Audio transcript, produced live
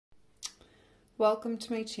Welcome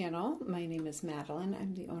to my channel. My name is Madeline.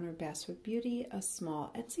 I'm the owner of Basswood Beauty, a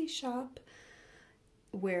small Etsy shop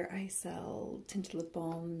where I sell tinted lip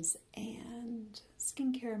balms and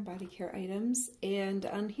skincare and body care items. And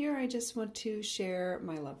on here I just want to share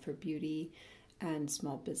my love for beauty and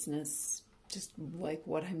small business, just like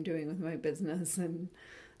what I'm doing with my business and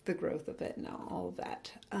the growth of it and all of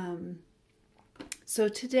that. So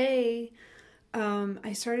today,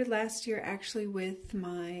 I started last year actually with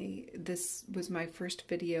this was my first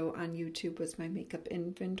video on YouTube, was my makeup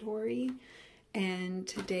inventory. And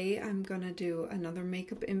today I'm going to do another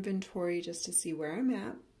makeup inventory just to see where I'm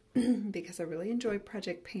at because I really enjoy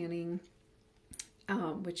project panning,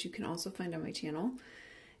 which you can also find on my channel.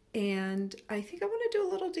 And I think I want to do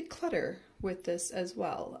a little declutter with this as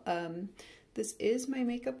well. This is my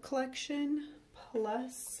makeup collection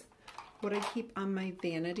plus what I keep on my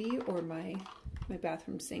vanity or my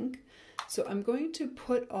bathroom sink. So I'm going to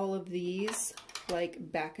put all of these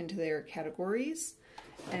like back into their categories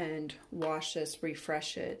and wash this,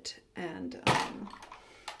 refresh it, and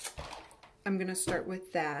I'm gonna start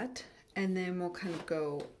with that, and then we'll kind of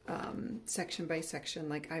go section by section,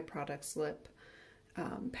 like eye products, lip,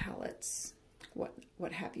 palettes,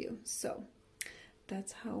 what have you. So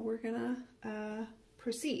that's how we're gonna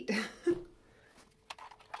proceed.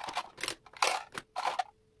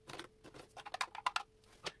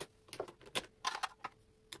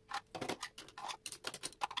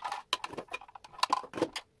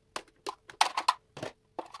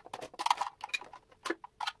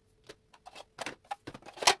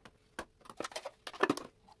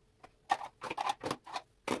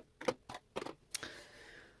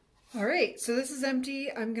 All right, so this is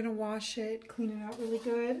empty. I'm gonna wash it, clean it out really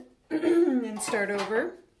good, and start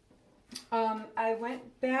over. I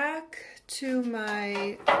went back to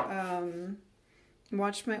my,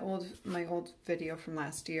 watched my old video from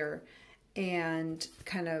last year and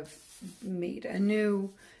kind of made a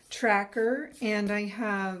new tracker, and I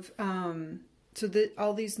have,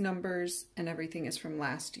 all these numbers and everything is from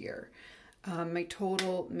last year. My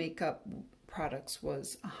total makeup products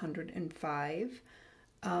was 105.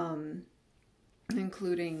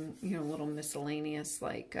 Including, you know, little miscellaneous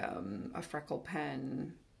like a freckle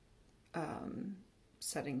pen,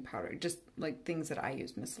 setting powder, just like things that I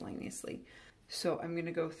use miscellaneously. So I'm going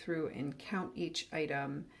to go through and count each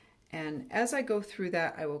item, and as I go through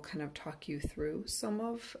that, I will kind of talk you through some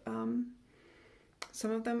of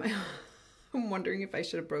them. I'm wondering if I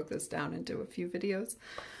should have broke this down into a few videos,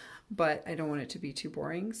 but I don't want it to be too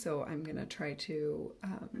boring, so I'm going to try to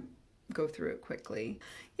go through it quickly.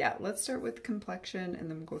 Yeah, let's start with complexion, and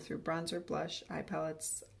then we'll go through bronzer, blush, eye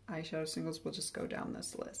palettes, eyeshadow singles. We'll just go down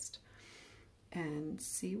this list and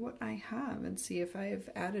see what I have and see if I've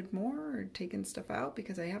added more or taken stuff out,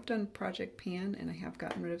 because I have done project pan and I have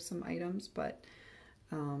gotten rid of some items, but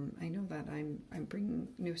I know that I'm bringing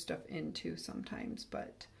new stuff in too sometimes,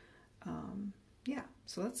 but yeah,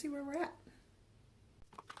 so let's see where we're at.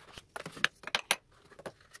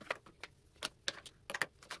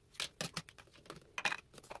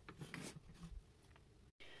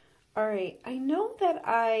 All right, I know that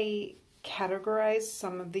I categorize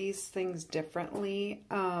some of these things differently,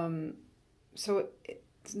 so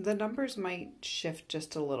the numbers might shift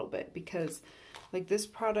just a little bit, because like this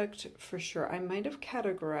product for sure, I might have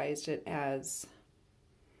categorized it as,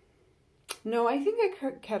 no, I think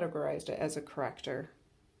I categorized it as a corrector,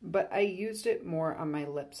 but I used it more on my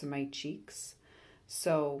lips and my cheeks,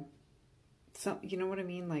 so you know what I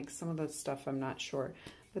mean, like some of the stuff I'm not sure,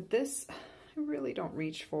 but this I really don't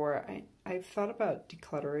reach for. I've thought about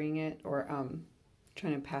decluttering it or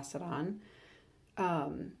trying to pass it on.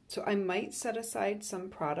 So I might set aside some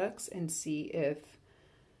products and see if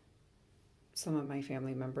some of my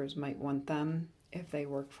family members might want them, if they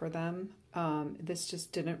work for them. This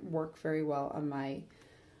just didn't work very well on my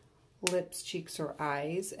lips, cheeks, or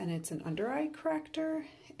eyes, and it's an under eye corrector,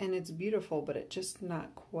 and it's beautiful, but it's just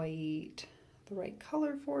not quite the right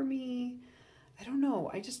color for me. I don't know.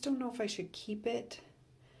 I just don't know if I should keep it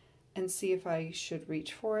and see if I should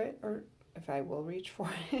reach for it, or if I will reach for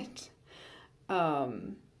it. I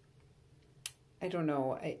don't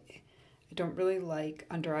know. I don't really like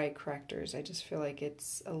under eye correctors. I just feel like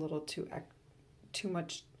it's a little too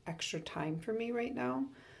much extra time for me right now.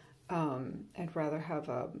 I'd rather have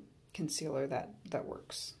a concealer that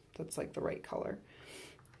works. That's like the right color.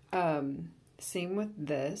 Same with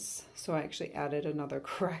this. So I actually added another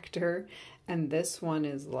corrector, and this one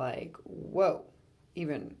is like, whoa,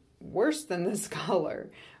 even worse than this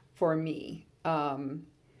color for me.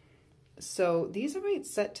 So these I might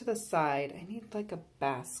set to the side. I need like a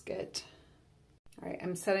basket. All right,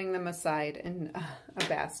 I'm setting them aside in a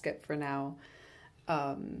basket for now.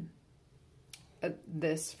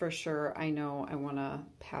 This for sure, I know I want to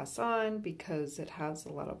pass on because it has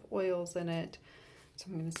a lot of oils in it. So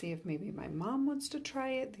I'm going to see if maybe my mom wants to try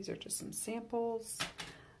it. These are just some samples.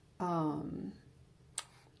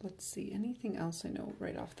 Let's see, anything else I know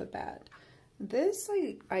right off the bat. This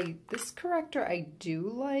this corrector I do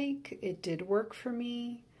like. It did work for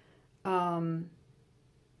me. I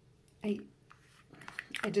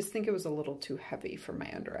just think it was a little too heavy for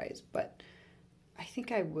my under eyes, but I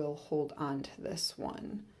think I will hold on to this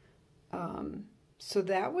one. So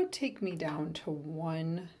that would take me down to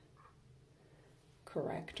one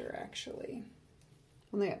corrector, actually.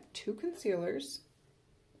 Only have 2 concealers.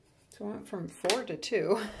 So I went from 4 to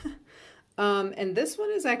 2. And this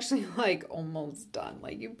one is actually like almost done.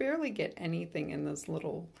 Like you barely get anything in this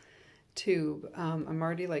little tube. I'm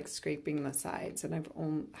already like scraping the sides, and I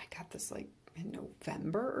got this like in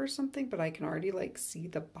November or something, but I can already like see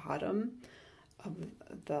the bottom of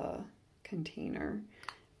the container.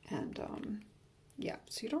 And yeah,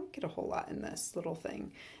 so you don't get a whole lot in this little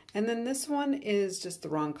thing. And then this one is just the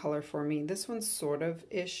wrong color for me. This one's sort of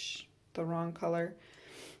ish the wrong color.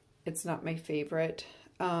 It's not my favorite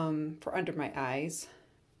for under my eyes,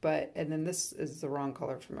 and then this is the wrong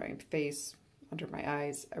color for my face, under my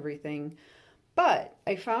eyes, everything. But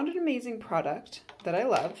I found an amazing product that I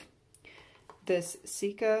love. This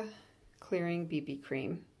Cica Clearing BB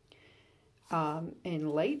Cream in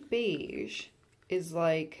light beige is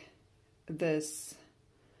like this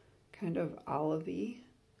kind of olivey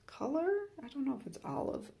color. I don't know if it's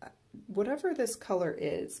olive. Whatever this color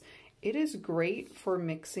is, it is great for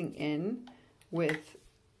mixing in with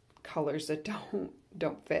colors that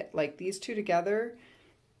don't fit. Like these two together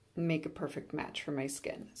make a perfect match for my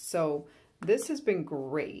skin. So this has been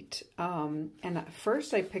great. And at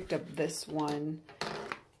first I picked up this one,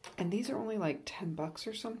 and these are only like 10 bucks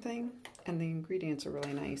or something, and the ingredients are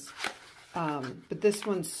really nice. But this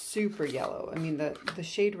one's super yellow. I mean, the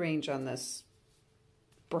shade range on this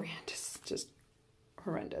brand is just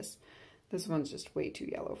horrendous. This one's just way too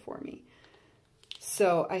yellow for me.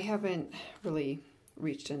 So I haven't really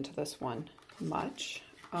reached into this one much.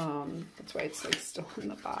 That's why it's like still in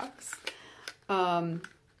the box.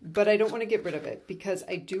 But I don't want to get rid of it because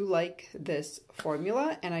I do like this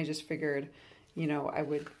formula, and I just figured, you know, I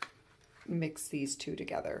would mix these two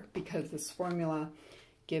together because this formula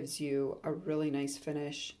gives you a really nice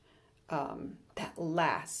finish that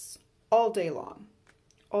lasts all day long,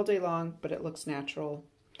 but it looks natural,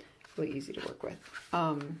 really easy to work with.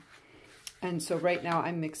 And so right now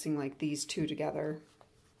I'm mixing like these two together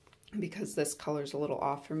because this color's a little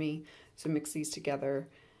off for me. So mix these together,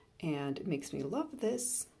 and it makes me love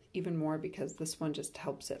this even more because this one just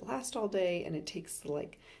helps it last all day, and it takes the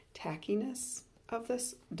like tackiness of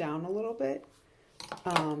this down a little bit.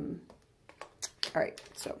 All right,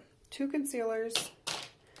 so 2 concealers.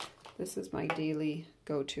 This is my daily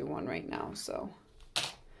go-to one right now, so I'm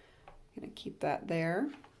gonna keep that there.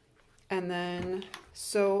 And then,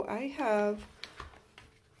 so I have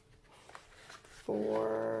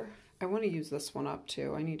 4, I want to use this one up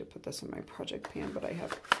too. I need to put this in my project pan, but I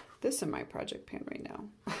have this in my project pan right now.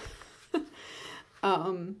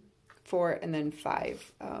 4 and then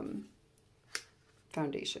 5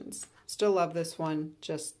 foundations. Still love this one,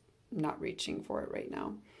 just not reaching for it right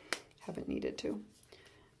now. Haven't needed to.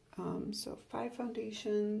 So 5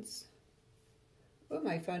 foundations. Oh,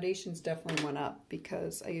 my foundations definitely went up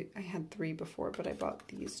because I had 3 before, but I bought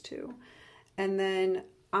these 2. And then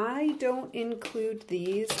I don't include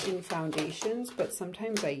these in foundations, but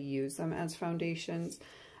sometimes I use them as foundations.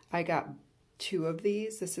 I got 2 of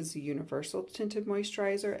these. This is a universal tinted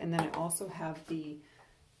moisturizer, and then I also have the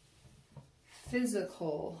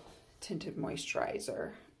physical tinted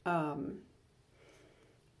moisturizer. And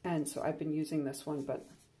so I've been using this one, but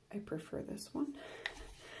I prefer this one.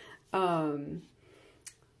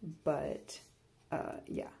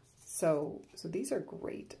 Yeah, so these are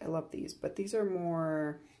great. I love these, but these are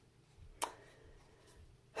more,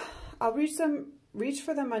 I'll reach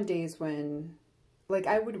for them on days when, like,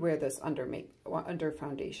 I would wear this under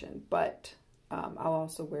foundation, but I'll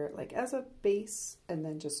also wear it like as a base and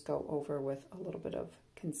then just go over with a little bit of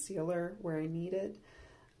concealer where I need it.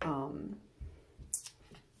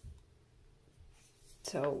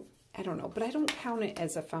 So I don't know, but I don't count it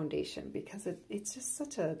as a foundation because it's just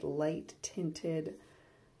such a light tinted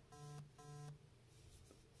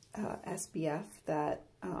SPF that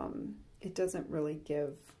it doesn't really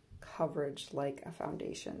give coverage like a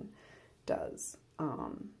foundation does.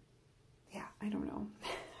 Yeah, I don't know.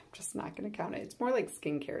 I'm just not going to count it. It's more like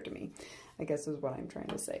skincare to me, I guess is what I'm trying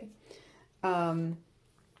to say.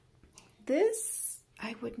 This,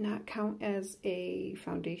 I would not count as a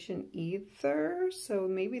foundation either. So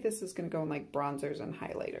maybe this is going to go in like bronzers and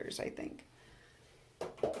highlighters, I think,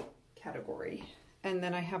 category. And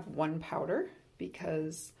then I have one powder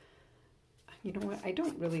because, you know what, I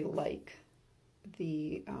don't really like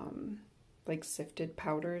the like sifted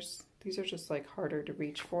powders. These are just like harder to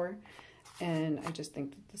reach for. And I just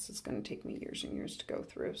think that this is going to take me years and years to go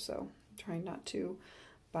through. So I'm trying not to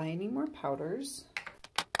buy any more powders.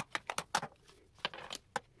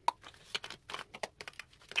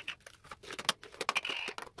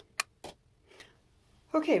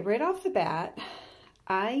 Okay, right off the bat,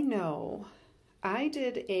 I know I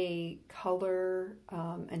did a color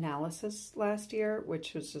analysis last year,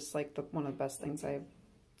 which was just like one of the best things I've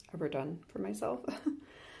ever done for myself.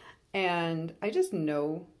 And I just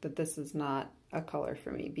know that this is not a color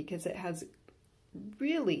for me because it has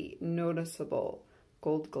really noticeable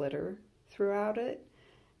gold glitter throughout it.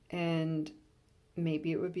 And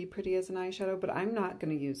maybe it would be pretty as an eyeshadow, but I'm not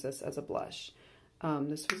going to use this as a blush.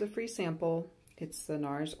 This was a free sample. It's the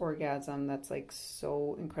NARS Orgasm that's like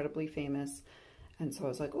so incredibly famous. And so I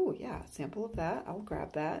was like, oh yeah, sample of that. I'll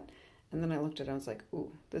grab that. And then I looked at it and I was like,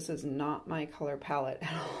 ooh, this is not my color palette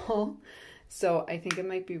at all. So I think it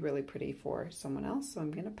might be really pretty for someone else. So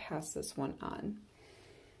I'm going to pass this one on.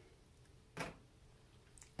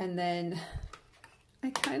 And then I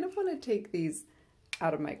kind of want to take these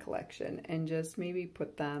out of my collection and just maybe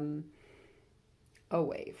put them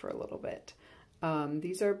away for a little bit.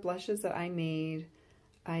 These are blushes that I made.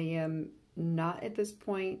 I am not at this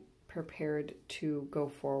point prepared to go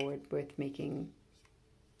forward with making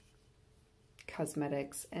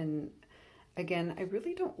cosmetics. And again, I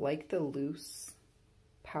really don't like the loose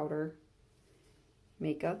powder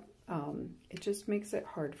makeup. It just makes it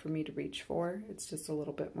hard for me to reach for. It's just a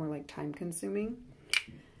little bit more like time consuming.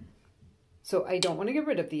 So I don't want to get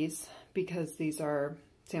rid of these because these are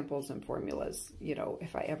samples and formulas, you know,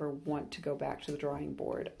 if I ever want to go back to the drawing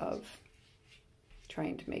board of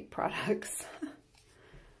trying to make products.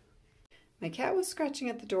 My cat was scratching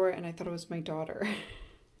at the door and I thought it was my daughter.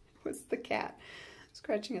 It was the cat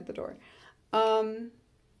scratching at the door.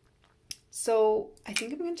 So I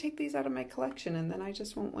think I'm going to take these out of my collection and then I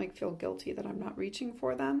just won't like feel guilty that I'm not reaching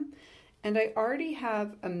for them. And I already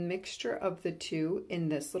have a mixture of the two in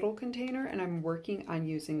this little container and I'm working on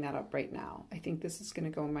using that up right now. I think this is going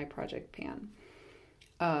to go in my project pan.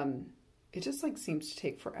 It just like seems to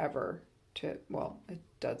take forever to, well, it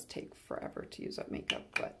does take forever to use up makeup,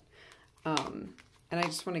 but, and I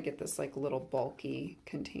just want to get this like little bulky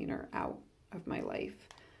container out of my life.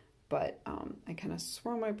 But I kind of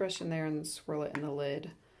swirl my brush in there and swirl it in the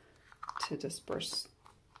lid to disperse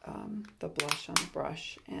the blush on the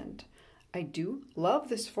brush. And I do love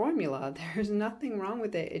this formula. There's nothing wrong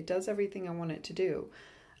with it. It does everything I want it to do.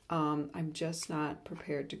 I'm just not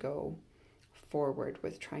prepared to go forward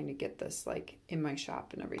with trying to get this like in my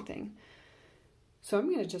shop and everything. So I'm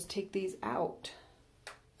going to just take these out.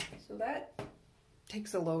 So that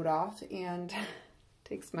takes a load off and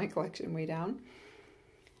takes my collection way down.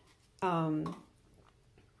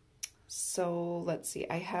 So let's see,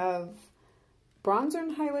 I have bronzer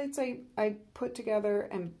and highlights I put together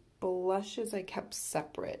and blushes I kept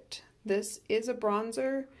separate. This is a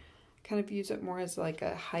bronzer, kind of use it more as like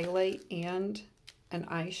a highlight and an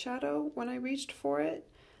eyeshadow when I reached for it,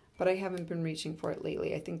 but I haven't been reaching for it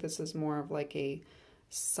lately. I think this is more of like a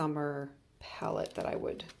summer palette that I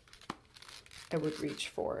would reach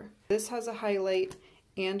for. This has a highlight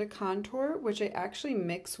and a contour, which I actually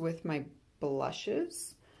mix with my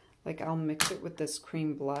blushes. Like I'll mix it with this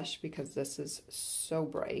cream blush because this is so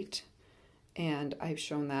bright. And I've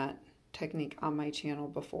shown that technique on my channel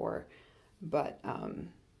before. But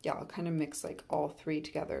yeah, I'll kind of mix like all three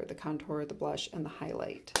together, the contour, the blush, and the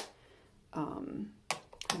highlight. And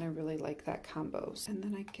I really like that combo. And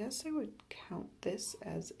then I guess I would count this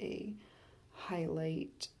as a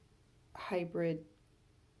highlight hybrid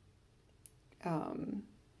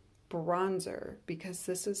bronzer because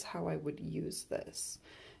this is how I would use this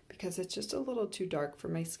because it's just a little too dark for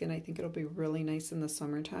my skin. I think it'll be really nice in the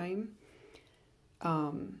summertime.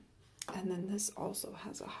 And then this also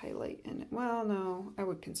has a highlight in it. Well, no, I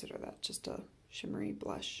would consider that just a shimmery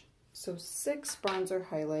blush. So 6 bronzer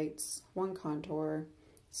highlights, 1 contour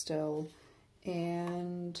still,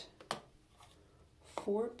 and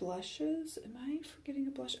 4 blushes. Am I forgetting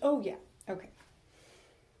a blush? Oh yeah, okay.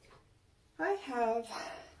 I have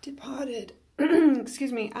depotted,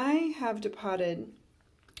 excuse me, I have depotted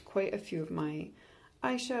quite a few of my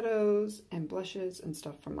eyeshadows and blushes and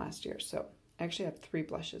stuff from last year. So I actually have 3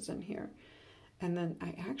 blushes in here. And then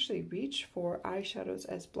I actually reach for eyeshadows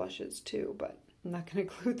as blushes too, but I'm not going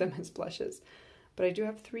to include them as blushes. But I do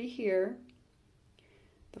have 3 here.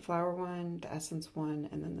 The flower one, the essence one,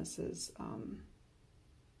 and then this is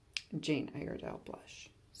Jane Iredale blush.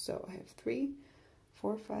 So I have 3,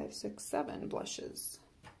 4, 5, 6, 7 blushes.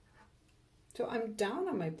 So I'm down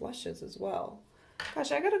on my blushes as well.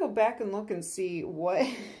 Gosh, I gotta go back and look and see what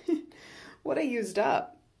what I used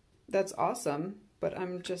up. That's awesome, but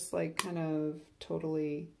I'm just like kind of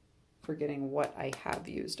totally forgetting what I have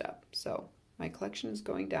used up. So my collection is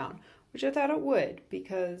going down, which I thought it would,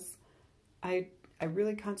 because I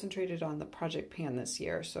really concentrated on the project pan this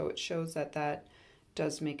year, so it shows that that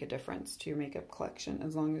does make a difference to your makeup collection,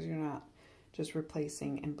 as long as you're not just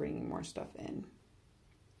replacing and bringing more stuff in.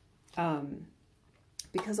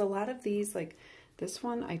 Because a lot of these, like this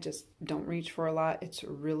one, I just don't reach for a lot. It's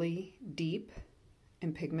really deep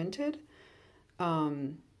and pigmented, but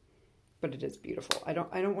it is beautiful. I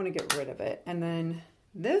don't want to get rid of it. And then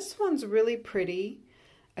this one's really pretty.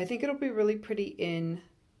 I think it'll be really pretty in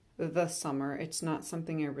the summer. It's not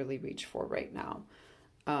something I really reach for right now.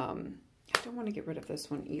 I don't want to get rid of this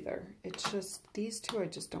one either. It's just, these two I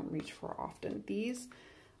just don't reach for often. These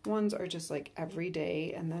ones are just like every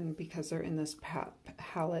day, and then because they're in this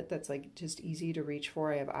palette that's like just easy to reach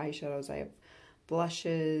for, I have eyeshadows, I have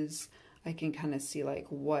blushes, I can kind of see like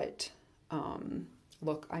what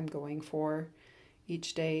look I'm going for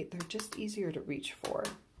each day. They're just easier to reach for.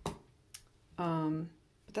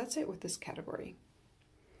 But that's it with this category.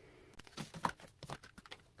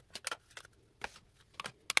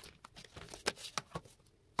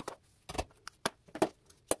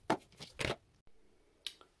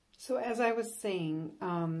 So as I was saying,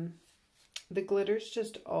 the glitters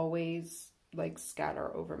just always like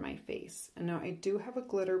scatter over my face. And now I do have a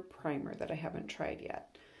glitter primer that I haven't tried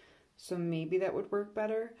yet, so maybe that would work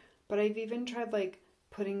better. But I've even tried like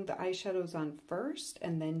putting the eyeshadows on first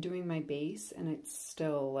and then doing my base, and it's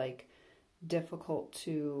still like difficult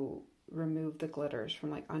to remove the glitters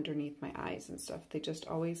from like underneath my eyes and stuff. They just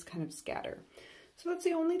always kind of scatter. So that's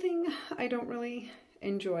the only thing I don't really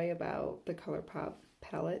enjoy about the ColourPop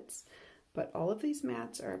palettes. But all of these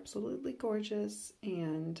mattes are absolutely gorgeous,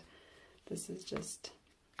 and this is just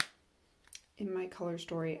in my color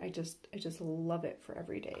story. I just love it for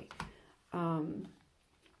every day.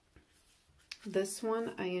 This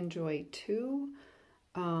one I enjoy too.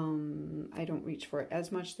 I don't reach for it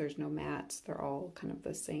as much. There's no mattes. They're all kind of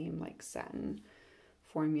the same like satin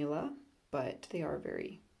formula, but they are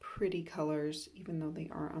very pretty colors, even though they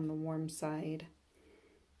are on the warm side.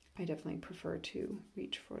 I definitely prefer to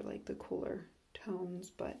reach for like the cooler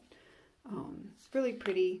tones, but really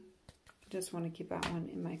pretty. Just want to keep that one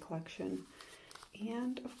in my collection.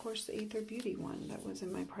 And of course the Aether Beauty one that was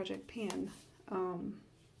in my project pan.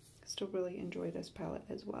 Still really enjoy this palette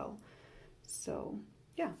as well. So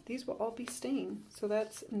yeah, these will all be staying. So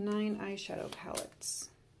that's 9 eyeshadow palettes.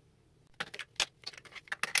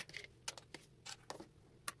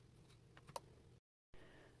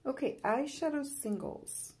 Okay, eyeshadow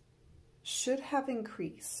singles should have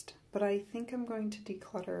increased, but I think I'm going to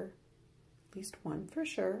declutter at least one for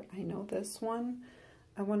sure. I know this one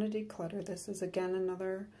I want to declutter. This is again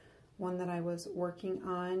another one that I was working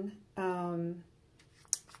on.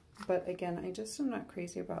 But again, I just am not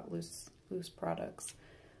crazy about loose products.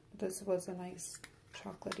 But this was a nice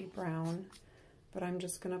chocolatey brown, but I'm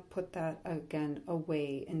just going to put that again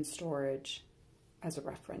away in storage as a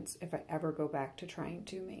reference if I ever go back to trying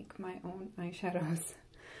to make my own eyeshadows.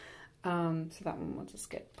 So that one will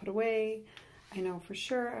just get put away. I know for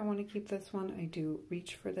sure I want to keep this one. I do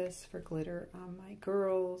reach for this for glitter on my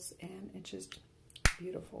girls, and it's just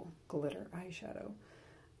beautiful glitter eyeshadow.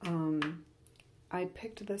 I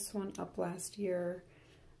picked this one up last year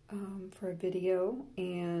for a video,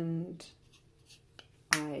 and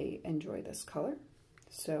I enjoy this color,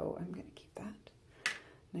 so I'm going to keep that.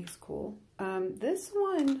 Nice, cool. This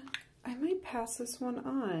one, I might pass this one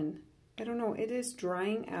on. I don't know. It is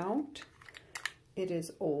drying out. It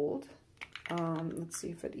is old. Let's see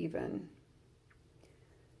if it even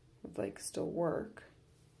would like still work.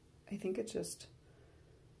 I think it just,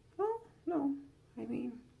 well, no, I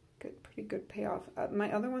mean, pretty good payoff.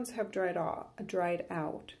 My other ones have dried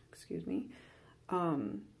out, excuse me.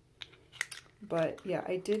 But yeah,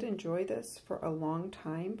 I did enjoy this for a long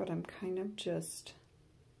time, but I'm kind of just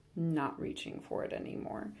not reaching for it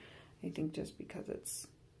anymore. I think just because it's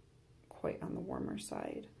quite on the warmer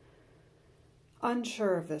side.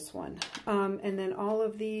 Unsure of this one. And then all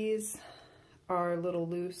of these are little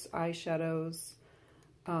loose eyeshadows.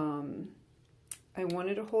 I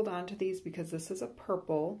wanted to hold on to these because this is a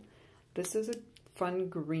purple, this is a fun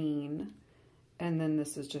green, and then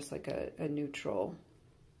this is just like a neutral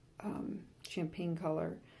champagne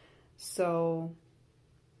color. So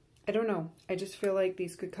I don't know. I just feel like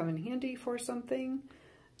these could come in handy for something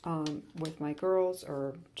with my girls,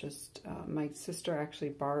 or just my sister actually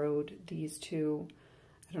borrowed these two.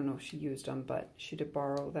 I don't know if she used them, but she did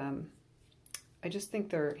borrow them. I just think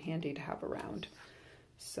they're handy to have around.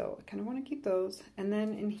 So I kind of want to keep those. And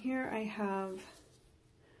then in here I have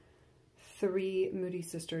 3 Moody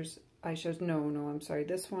Sisters eyeshadows. No, I'm sorry.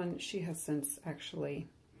 This one, she has since actually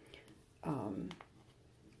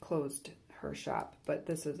closed her shop, but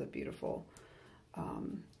this is a beautiful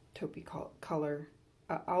taupey color.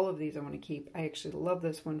 All of these I want to keep. I actually love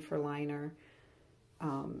this one for liner.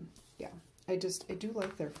 Yeah, I do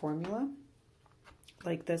like their formula.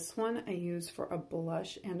 Like this one I use for a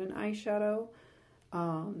blush and an eyeshadow.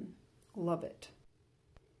 Love it.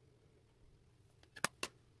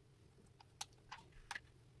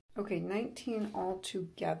 Okay, 19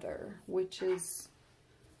 altogether, which is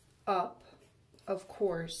up, of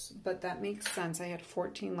course, but that makes sense. I had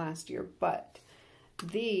 14 last year, but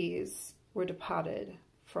these were depotted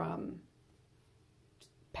from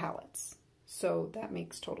palettes, so that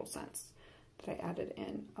makes total sense that I added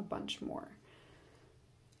in a bunch more.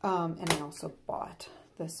 And I also bought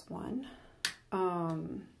this one.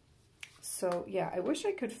 So yeah, I wish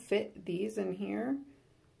I could fit these in here.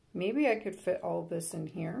 Maybe I could fit all this in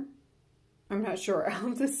here. I'm not sure. I'll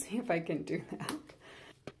have to see if I can do that.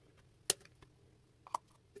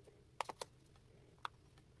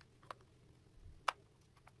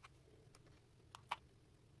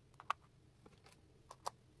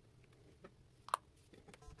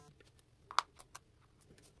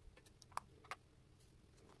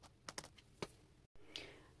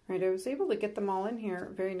 Right, I was able to get them all in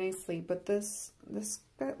here very nicely, but this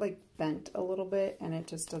got like bent a little bit, and it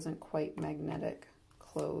just doesn't quite magnetic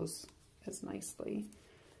close as nicely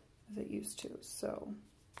as it used to. So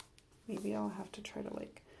maybe I'll have to try to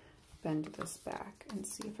like bend this back and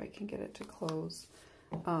see if I can get it to close.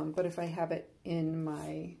 But if I have it in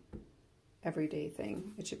my everyday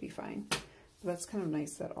thing, it should be fine. But that's kind of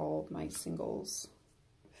nice that all of my singles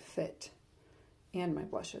fit and my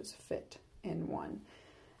blushes fit in one.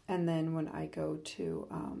 And then when I go to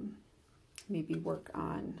maybe work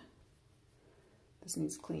on, this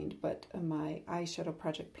needs cleaned, but my eyeshadow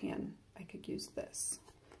project pan, I could use this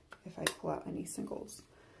if I pull out any singles.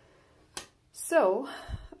 So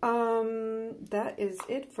that is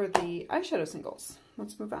it for the eyeshadow singles.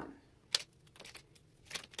 Let's move on.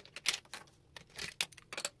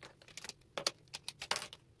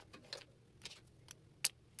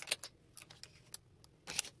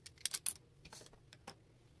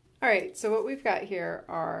 All right, so what we've got here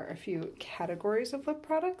are a few categories of lip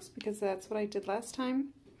products, because that's what I did last time.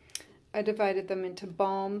 I divided them into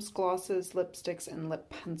balms, glosses, lipsticks, and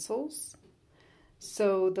lip pencils.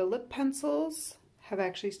 So the lip pencils have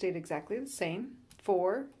actually stayed exactly the same,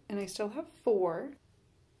 4, and I still have 4.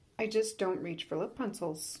 I just don't reach for lip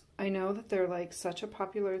pencils. I know that they're like such a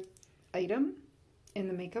popular item in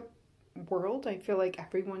the makeup world. I feel like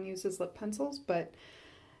everyone uses lip pencils, but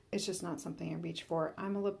it's just not something I reach for.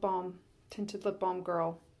 I'm a lip balm, tinted lip balm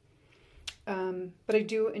girl, but I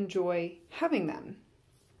do enjoy having them.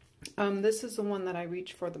 This is the one that I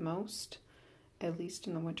reach for the most, at least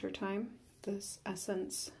in the winter time. This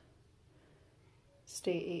Essence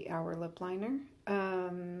Stay 8-Hour Lip Liner,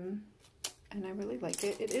 and I really like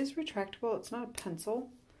it. It is retractable. It's not a pencil,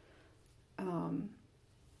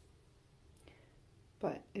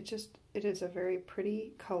 but it is a very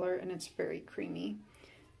pretty color, and it's very creamy.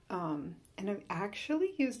 And I've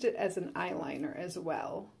actually used it as an eyeliner as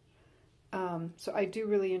well. So I do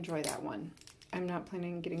really enjoy that one. I'm not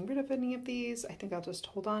planning on getting rid of any of these. I think I'll just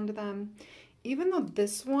hold on to them. Even though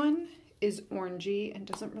this one is orangey and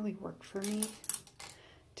doesn't really work for me.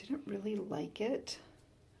 Didn't really like it.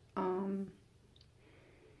 See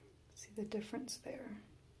the difference there?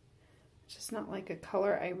 It's just not like a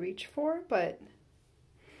color I reach for, but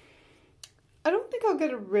I don't think I'll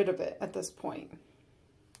get rid of it at this point.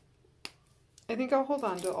 I think I'll hold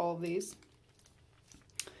on to all of these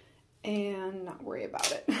and not worry about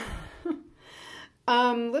it.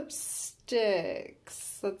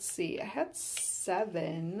 Lipsticks. Let's see. I had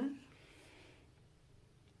 7.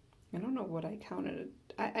 I don't know what I counted.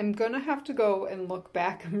 I'm going to have to go and look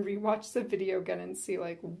back and rewatch the video again and see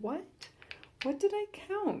like what did I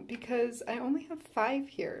count? Because I only have 5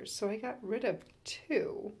 here, so I got rid of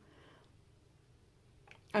 2.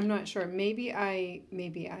 I'm not sure. Maybe I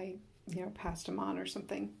passed them on or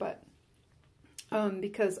something, but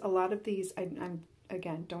because a lot of these, I'm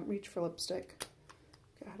again, don't reach for lipstick.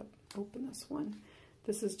 Gotta open this one.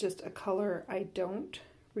 This is just a color I don't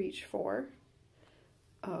reach for.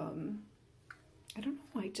 I don't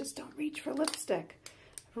know, I just don't reach for lipstick.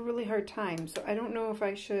 I have a really hard time, so I don't know if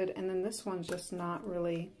I should. And then this one's just not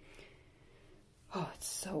really, oh, it's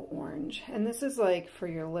so orange. And this is like for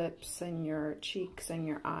your lips and your cheeks and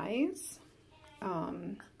your eyes.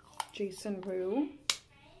 Jason Rue.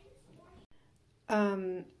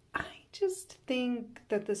 I just think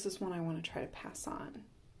that this is one I want to try to pass on.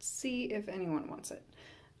 See if anyone wants it.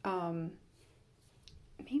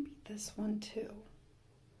 Maybe this one too.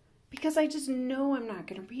 Because I just know I'm not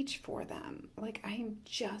going to reach for them. Like, I'm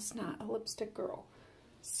just not a lipstick girl.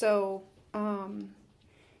 So,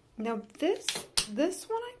 now this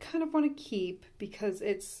one I kind of want to keep because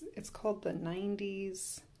it's called the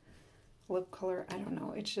 90s lip color. I don't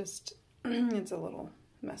know. It's just, it's a little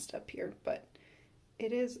messed up here, but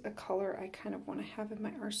it is a color I kind of want to have in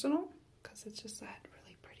my arsenal because it's just that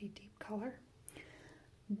really pretty deep color.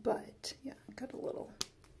 But yeah, got a little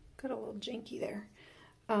janky there.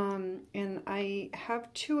 And I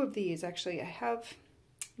have two of these. Actually, I have,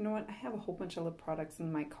 you know what? I have a whole bunch of lip products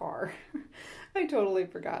in my car. I totally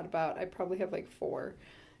forgot about. I probably have like 4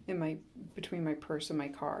 in between my purse and my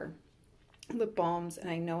car. Lip balms, and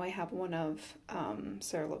I know I have one of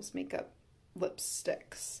Sarah Love's Makeup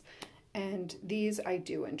lipsticks. And these I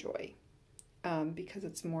do enjoy because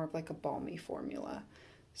it's more of like a balmy formula.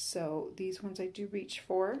 So these ones I do reach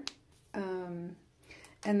for.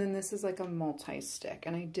 And then this is like a multi-stick,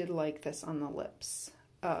 and I did like this on the lips.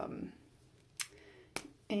 And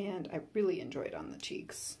I really enjoyed on the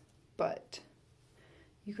cheeks, but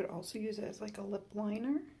you could also use it as like a lip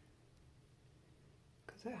liner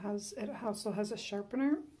because it also has a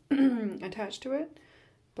sharpener attached to it.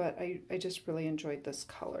 But I just really enjoyed this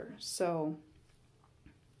color. So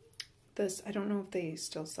this, I don't know if they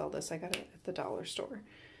still sell this. I got it at the dollar store.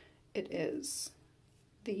 It is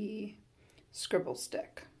the Scribble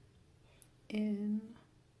Stick in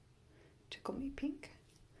Tickle Me Pink.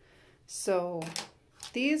 So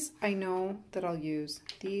these I know that I'll use.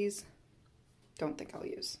 These don't think I'll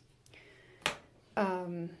use.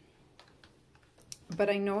 But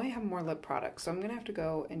I know I have more lip products, so I'm gonna have to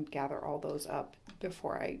go and gather all those up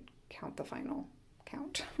before I count the final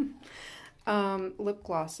count. Lip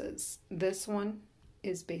glosses. This one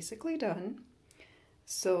is basically done,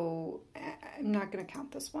 so I'm not gonna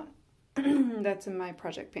count this one. That's in my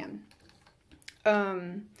project pan.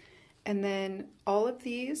 And then all of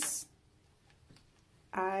these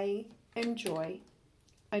I enjoy.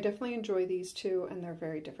 I definitely enjoy these two, and they're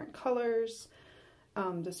very different colors.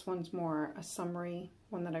 This one's more a summery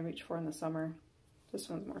one that I reach for in the summer. This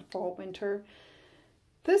one's more fall, winter.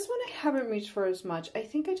 This one I haven't reached for as much. I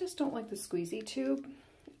think I just don't like the squeezy tube.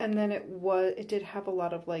 And then it did have a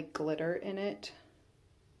lot of like glitter in it.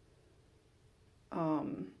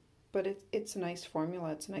 But it's a nice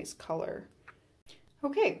formula. It's a nice color.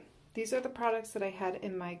 Okay, these are the products that I had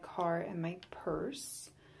in my car and my purse.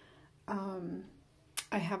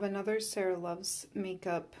 I have another Sarah Love's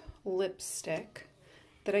Makeup lipstick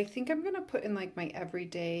that I think I'm going to put in like my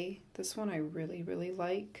everyday. This one I really, really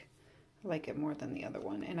like. I like it more than the other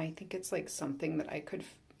one. And I think it's like something that I could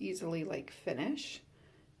easily like finish.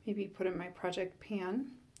 Maybe put in my project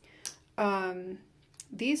pan.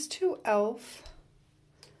 These two e.l.f.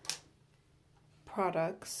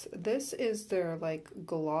 products. This is their like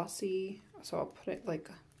glossy, so I'll put it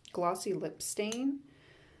like glossy lip stain.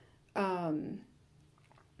 I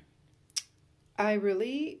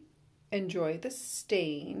really enjoy the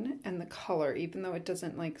stain and the color, even though it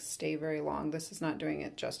doesn't like stay very long. This is not doing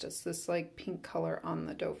it justice. This like pink color on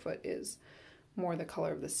the doe foot is more the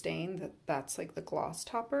color of the stain. That's like the gloss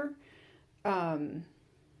topper.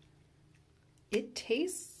 It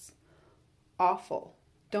tastes awful.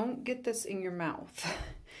 Don't get this in your mouth.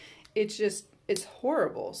 It's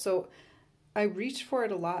horrible. So I reached for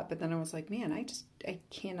it a lot, but then I was like, man, I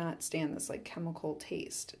cannot stand this like chemical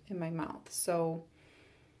taste in my mouth. So,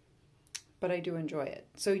 but I do enjoy it.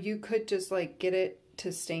 So you could just like get it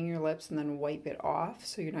to stain your lips and then wipe it off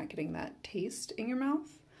so you're not getting that taste in your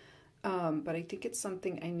mouth. But I think it's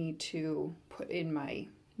something I need to put in my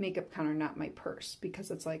makeup counter, not my purse, because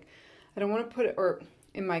it's like, I don't want to put it, or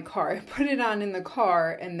in my car, I put it on in the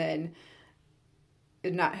car and then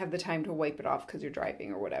not have the time to wipe it off because you're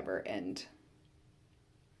driving or whatever and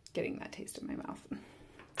getting that taste in my mouth.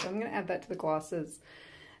 So I'm going to add that to the glosses.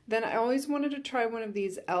 Then I always wanted to try one of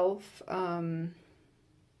these e.l.f.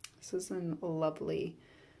 This is in Lovely,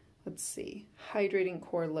 let's see, Hydrating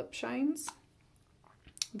Core Lip Shines.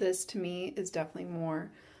 This to me is definitely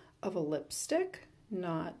more of a lipstick,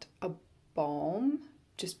 not a balm,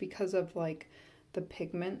 just because of like the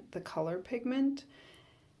pigment, the color pigment.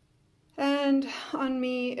 And on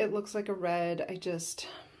me, it looks like a red.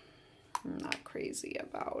 I'm not crazy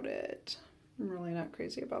about it. I'm really not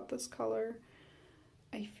crazy about this color.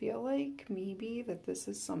 I feel like maybe that this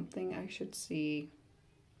is something I should see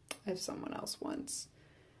if someone else wants,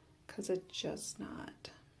 because it's just not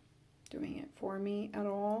doing it for me at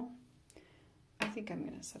all. I think I'm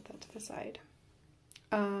going to set that to the side.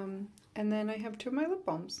 And then I have two of my lip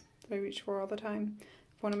balms that I reach for all the time.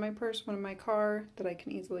 One in my purse, one in my car that I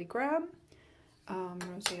can easily grab.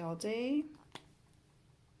 Rosé All Day,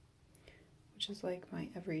 which is like my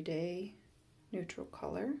everyday neutral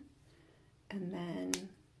color. And then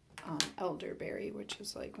Elderberry, which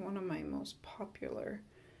is like one of my most popular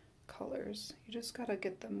colors. You just gotta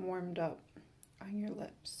get them warmed up on your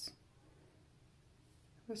lips.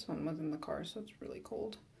 This one was in the car, so it's really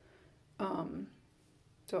cold.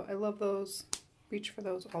 So I love those. Reach for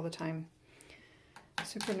those all the time.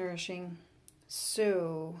 Super nourishing.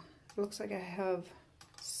 So it looks like I have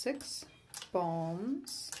 6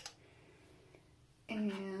 balms,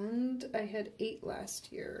 and I had 8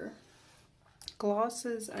 last year.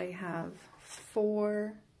 Glosses, I have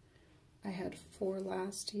 4. I had 4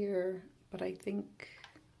 last year, but I think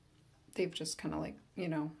they've just kind of like, you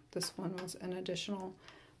know, this one was an additional,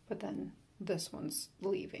 but then this one's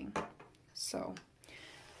leaving. So,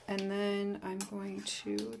 and then I'm going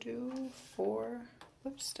to do 4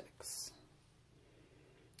 lipsticks.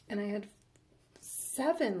 And I had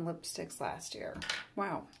 7 lipsticks last year.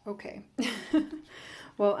 Wow, okay.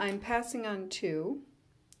 Well, I'm passing on 2,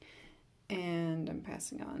 and I'm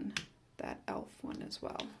passing on that e.l.f. one as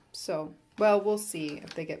well. So, well, we'll see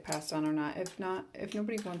if they get passed on or not. If not, if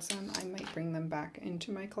nobody wants them, I might bring them back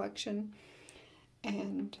into my collection.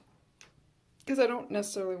 And because I don't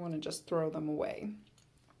necessarily want to just throw them away,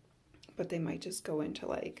 but they might just go into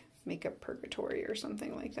like makeup purgatory or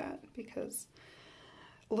something like that, because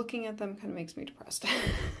looking at them kind of makes me depressed.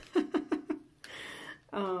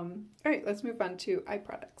 All right, let's move on to eye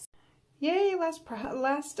products. Yay,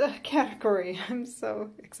 last category. I'm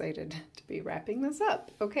so excited to be wrapping this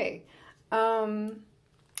up. Okay, I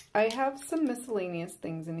have some miscellaneous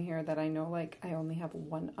things in here that I know like I only have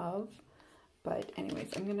one of, but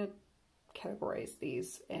anyways, I'm gonna categorize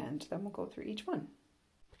these and then we'll go through each one.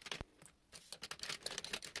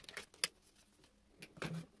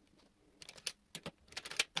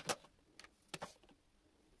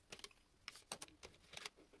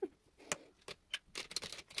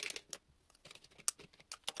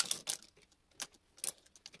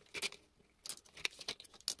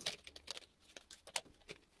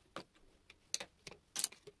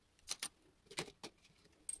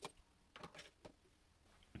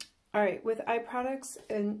 All right, with eye products,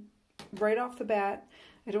 and right off the bat,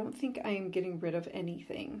 I don't think I am getting rid of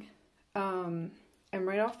anything. And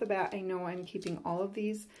right off the bat, I know I'm keeping all of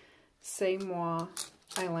these C'est Moi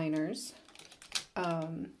eyeliners.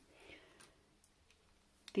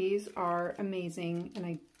 These are amazing, and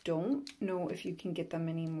I don't know if you can get them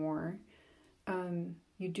anymore.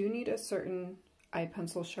 You do need a certain eye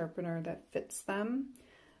pencil sharpener that fits them,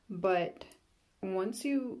 but once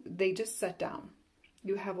they just set down.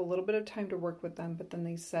 You have a little bit of time to work with them, but then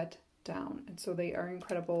they set down. And so they are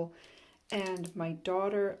incredible. And my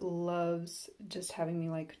daughter loves just having me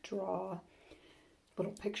like draw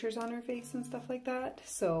little pictures on her face and stuff like that.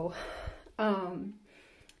 So,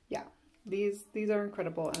 yeah, these are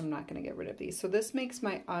incredible. I'm not going to get rid of these. So this makes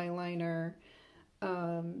my eyeliner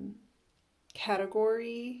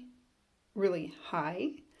category really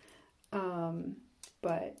high.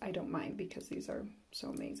 But I don't mind because these are so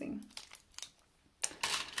amazing.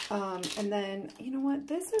 And then, you know what,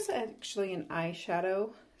 this is actually an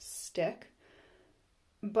eyeshadow stick,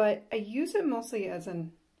 but I use it mostly as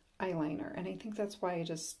an eyeliner, and I think that's why I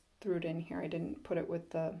just threw it in here. I didn't put it with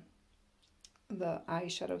the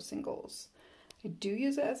eyeshadow singles. I do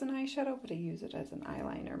use it as an eyeshadow, but I use it as an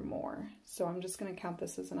eyeliner more. So I'm just going to count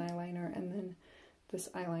this as an eyeliner, and then this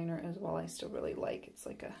eyeliner as well I still really like. It's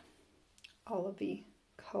like a olivey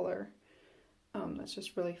color. That's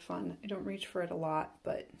just really fun. I don't reach for it a lot,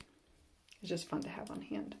 but it's just fun to have on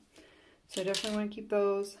hand. So I definitely want to keep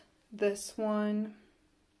those. This one,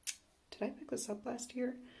 did I pick this up last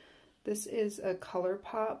year? This is a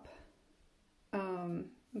ColourPop. I'm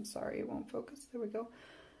sorry, it won't focus. There we go.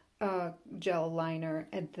 Gel liner,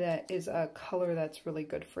 and that is a color that's really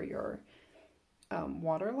good for your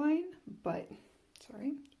waterline, but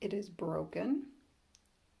sorry, it is broken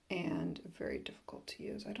and very difficult to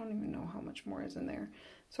use. I don't even know how much more is in there.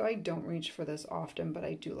 So I don't reach for this often, but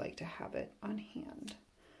I do like to have it on hand.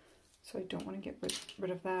 So I don't want to get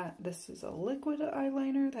rid of that. This is a liquid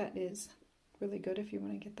eyeliner that is really good if you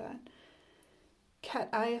want to get that cat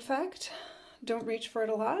eye effect. Don't reach for it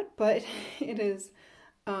a lot, but it is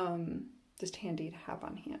Just handy to have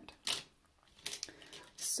on hand.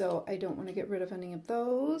 So I don't want to get rid of any of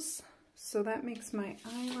those. So that makes my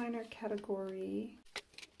eyeliner category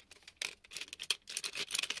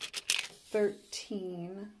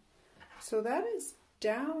 13. So that is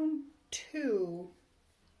down 2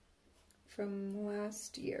 from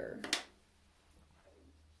last year.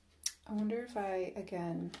 I wonder if I,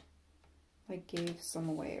 again, like gave some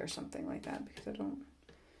away or something like that, because I don't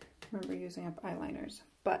remember using up eyeliners.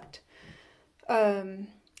 But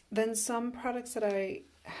then some products that I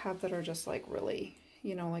have that are just like really,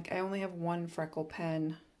 you know, like I only have one freckle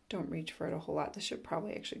pen. Don't reach for it a whole lot. This should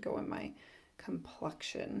probably actually go in my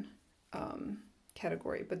complexion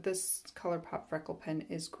category. But this ColourPop freckle pen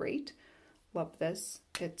is great. Love this.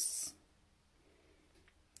 It's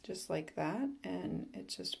just like that, and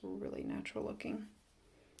it's just really natural looking.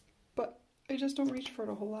 But I just don't reach for it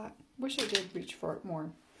a whole lot. Wish I did reach for it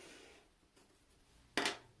more.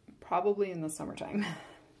 Probably in the summertime.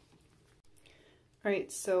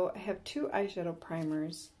 Alright, so I have 2 eyeshadow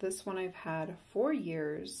primers. This one I've had for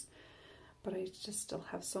years, but I just still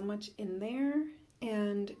have so much in there.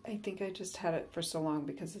 And I think I just had it for so long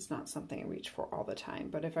because it's not something I reach for all the time.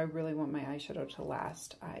 But if I really want my eyeshadow to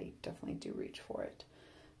last, I definitely do reach for it.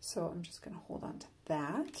 So I'm just going to hold on to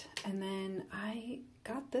that. And then I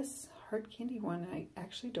got this hard candy one. I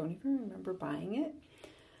actually don't even remember buying it.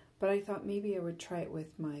 But I thought maybe I would try it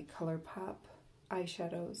with my ColourPop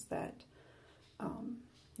eyeshadows that,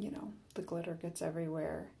 you know, the glitter gets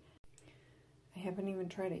everywhere. I haven't even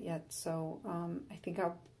tried it yet, so I think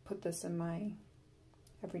I'll put this in my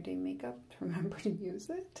everyday makeup to remember to use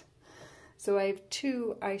it. So I have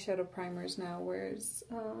 2 eyeshadow primers now, whereas,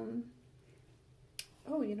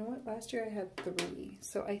 oh, you know what? Last year I had 3.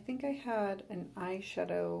 So I think I had an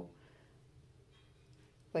eyeshadow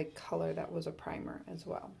like color that was a primer as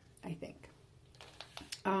well, I think.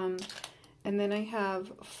 And then I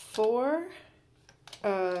have 4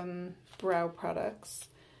 brow products,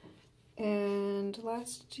 and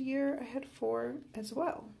last year I had 4 as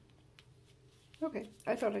well. Okay,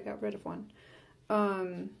 I thought I got rid of one.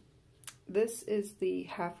 This is the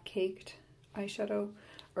Half Caked eyeshadow,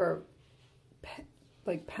 or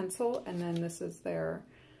like pencil, and then this is their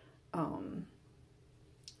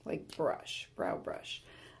like brush, brow brush.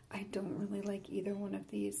 I don't really like either one of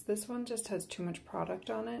these. This one just has too much product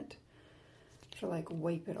on it to like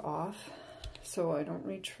wipe it off, so I don't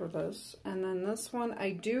reach for this. And then this one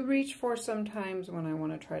I do reach for sometimes when I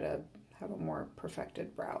want to try to have a more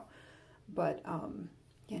perfected brow. But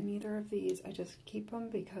yeah, neither of these. I just keep them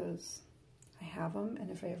because I have them, and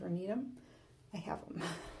if I ever need them, I have them.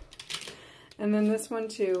 And then this one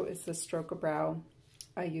too is the Stroke a Brow.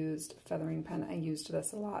 I used feathering pen. I used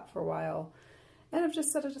this a lot for a while, and I've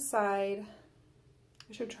just set it aside.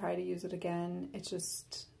 I should try to use it again. It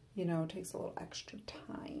just, you know, takes a little extra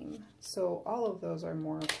time. So all of those are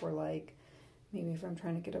more for like, maybe if I'm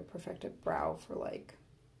trying to get a perfected brow for like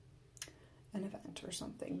an event or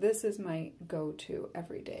something. This is my go-to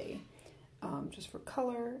every day, just for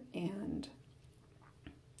color and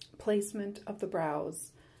placement of the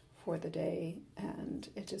brows for the day, and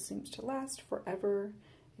it just seems to last forever.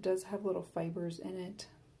 It does have little fibers in it,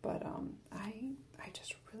 but I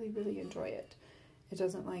just really enjoy it. It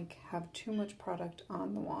doesn't like have too much product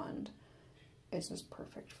on the wand. It's just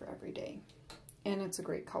perfect for every day, and it's a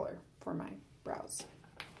great color for my brows.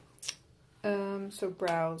 So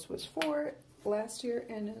brows was 4 last year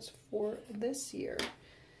and is 4 this year.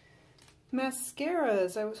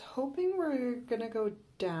 Mascaras, I was hoping we were gonna go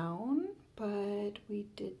down, but we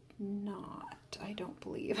did not, I don't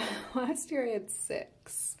believe. Last year I had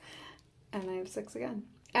 6, and I have 6 again.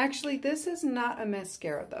 Actually, this is not a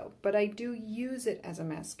mascara though, but I do use it as a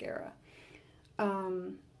mascara.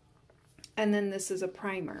 And then this is a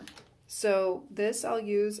primer. So this I'll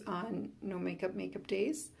use on no makeup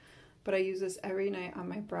days, but I use this every night on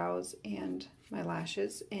my brows and my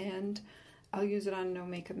lashes, and I'll use it on no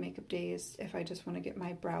makeup days if I just want to get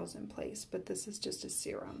my brows in place. But this is just a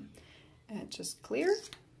serum, and it's just clear.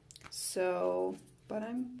 So, but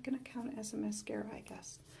I'm gonna count it as a mascara, I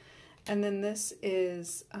guess. And then this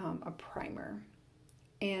is a primer,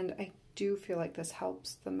 and I do feel like this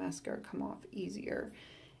helps the mascara come off easier.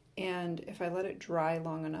 And if I let it dry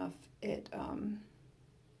long enough, it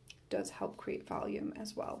does help create volume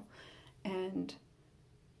as well. And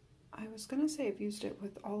I was gonna say I've used it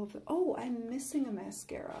with all of the, oh, I'm missing a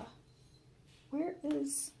mascara. Where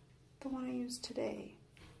is the one I used today?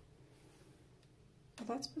 Oh,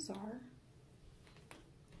 that's bizarre.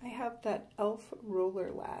 I have that e.l.f.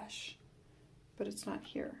 roller lash, but it's not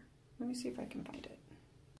here. Let me see if I can find it.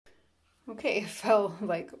 Okay, I fell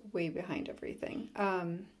like way behind everything.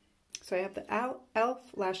 So I have the e.l.f.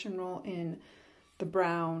 Lash and Roll in the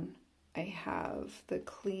brown. I have the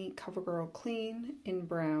clean CoverGirl Clean in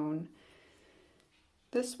brown.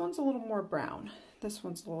 This one's a little more brown. This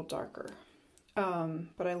one's a little darker.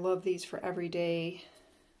 But I love these for every day.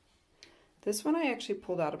 This one I actually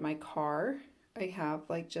pulled out of my car. I have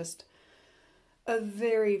like just a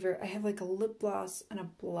I have like a lip gloss and a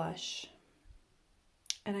blush.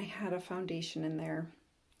 And I had a foundation in there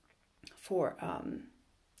for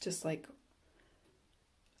just like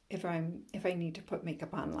if I need to put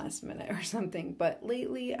makeup on last minute or something. But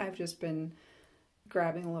lately I've just been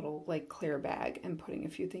grabbing a little like clear bag and putting a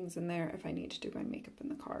few things in there if I need to do my makeup in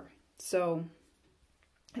the car. So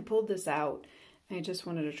I pulled this out and I just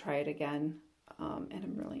wanted to try it again, and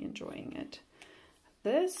I'm really enjoying it.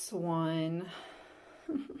 This one,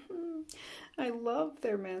 I love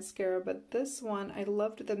their mascara, but this one, I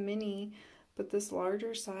loved the mini, but this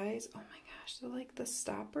larger size, oh my gosh, so like the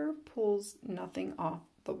stopper pulls nothing off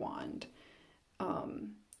the wand.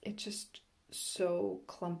 It's just so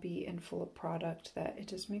clumpy and full of product that it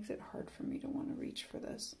just makes it hard for me to want to reach for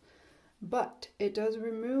this. But it does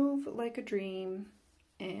remove like a dream,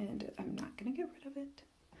 and I'm not going to get rid of it.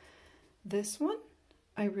 This one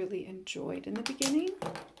I really enjoyed in the beginning,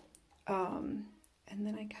 and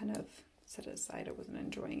then I kind of set it aside. I wasn't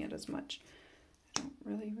enjoying it as much. I don't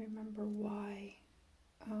really remember why.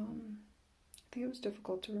 I think it was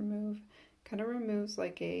difficult to remove. Kind of removes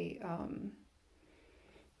like a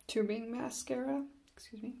tubing mascara.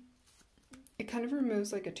 Excuse me. It kind of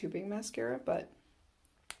removes like a tubing mascara, but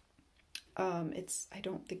I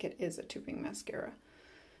don't think it is a tubing mascara.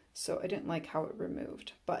 So I didn't like how it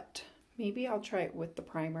removed, but maybe I'll try it with the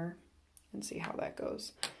primer and see how that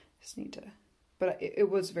goes. Just need to, but it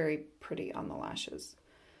was very pretty on the lashes.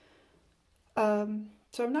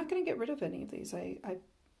 So I'm not going to get rid of any of these. I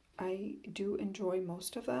do enjoy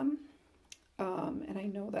most of them. And I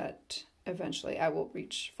know that eventually I will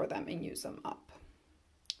reach for them and use them up.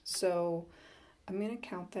 So I'm going to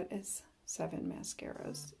count that as 7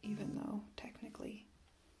 mascaras, even though technically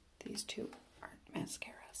these two aren't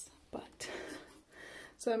mascaras, but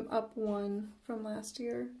so I'm up 1 from last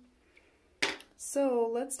year. So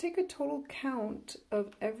let's take a total count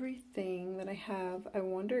of everything that I have. I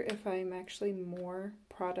wonder if I'm actually more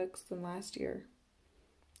products than last year.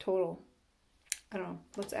 Total. I don't know.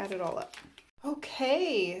 Let's add it all up.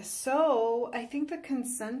 Okay, so I think the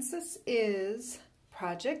consensus is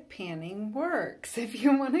Project Panning works if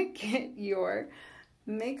you want to get your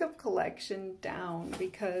makeup collection down,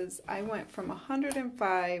 because I went from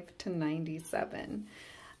 105 to 97.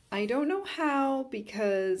 I don't know how,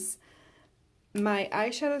 because my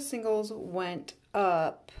eyeshadow singles went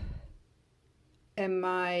up and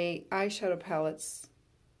my eyeshadow palettes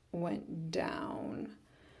went down.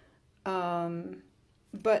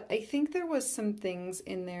 But I think there was some things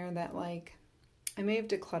in there that like I may have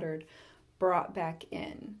decluttered, brought back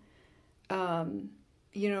in.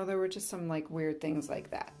 You know, there were just some like weird things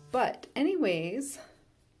like that. But anyways,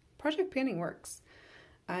 Project Panning works.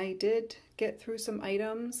 I did get through some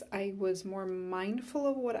items. I was more mindful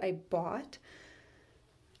of what I bought.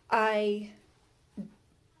 I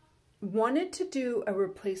wanted to do a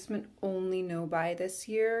replacement only no buy this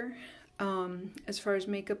year, as far as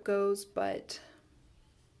makeup goes, but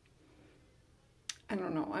I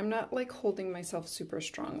don't know. I'm not like holding myself super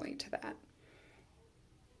strongly to that.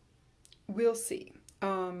 We'll see.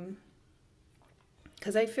 Because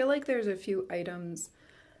I feel like there's a few items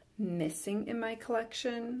missing in my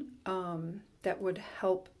collection that would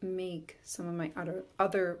help make some of my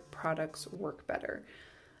other products work better.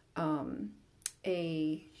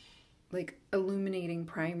 A like illuminating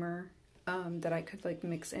primer that I could like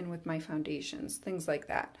mix in with my foundations, things like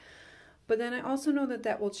that. But then I also know that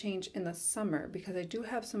that will change in the summer, because I do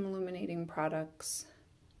have some illuminating products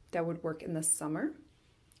that would work in the summer,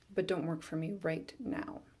 but don't work for me right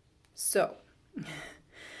now. So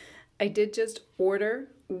I did just order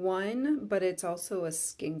one, but it's also a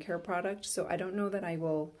skincare product. So I don't know that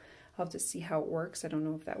I'll have to see how it works. I don't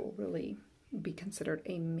know if that will really be considered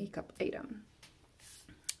a makeup item.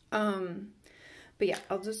 But yeah,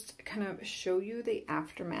 I'll just kind of show you the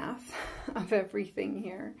aftermath of everything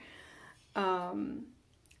here.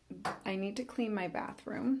 I need to clean my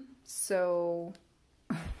bathroom, so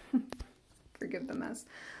forgive the mess.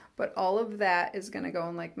 But all of that is going to go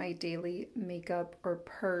in like my daily makeup or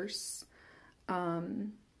purse.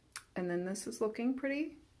 And then this is looking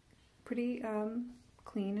pretty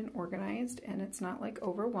clean and organized, and it's not like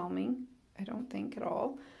overwhelming, I don't think at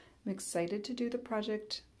all. I'm excited to do the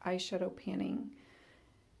Project Eyeshadow Panning.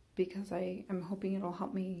 because I'm hoping it'll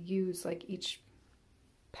help me use like each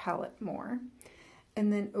palette more.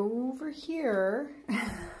 And then over here,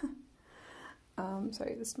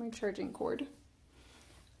 sorry, this is my charging cord.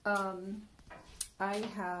 I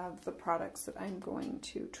have the products that I'm going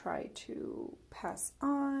to try to pass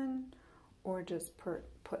on or just put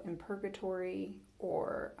in purgatory,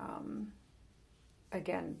 or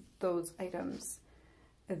again, those items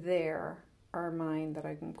there are mine that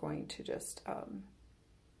I'm going to just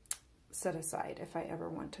set aside if I ever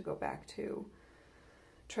want to go back to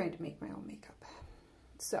trying to make my own makeup.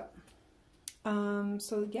 So,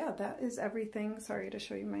 so yeah, that is everything. Sorry to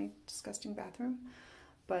show you my disgusting bathroom,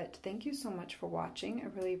 but thank you so much for watching.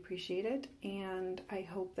 I really appreciate it, and I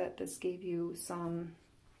hope that this gave you some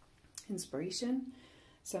inspiration,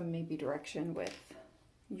 some maybe direction with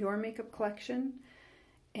your makeup collection,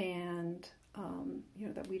 and you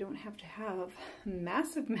know, that we don't have to have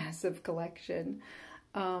massive collection.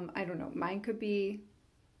 I don't know, mine could be,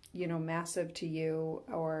 you know, massive to you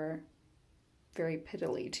or very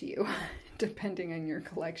piddly to you, depending on your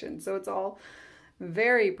collection. So it's all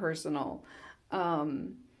very personal.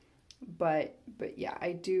 But yeah,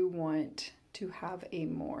 I do want to have a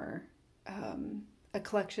more, a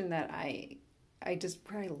collection that I just,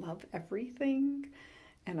 where I love everything,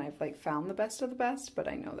 and I've like found the best of the best, but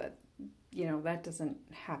I know that, you know, that doesn't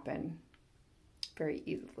happen very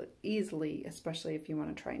easily, especially if you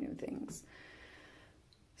want to try new things.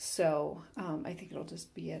 So I think it'll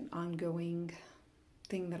just be an ongoing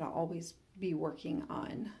thing that I'll always be working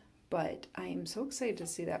on. But I am so excited to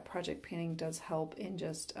see that project planning does help in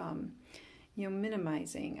just, you know,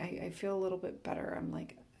 minimizing. I feel a little bit better. I'm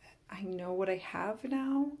like, I know what I have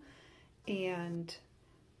now, and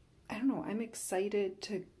I don't know, I'm excited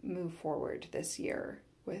to move forward this year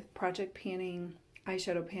with project panning,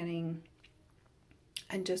 eyeshadow panning,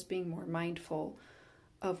 and just being more mindful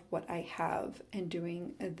of what I have. And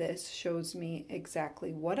doing this shows me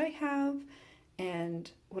exactly what I have and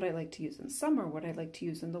what I like to use in summer, what I like to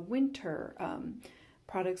use in the winter,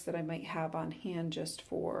 products that I might have on hand just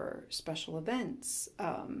for special events.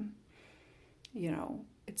 You know,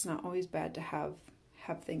 it's not always bad to have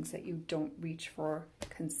things that you don't reach for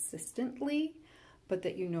consistently, but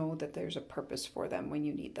that you know that there's a purpose for them when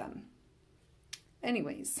you need them.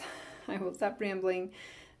 Anyways, I will stop rambling.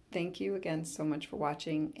 Thank you again so much for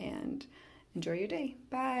watching, and enjoy your day.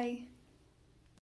 Bye.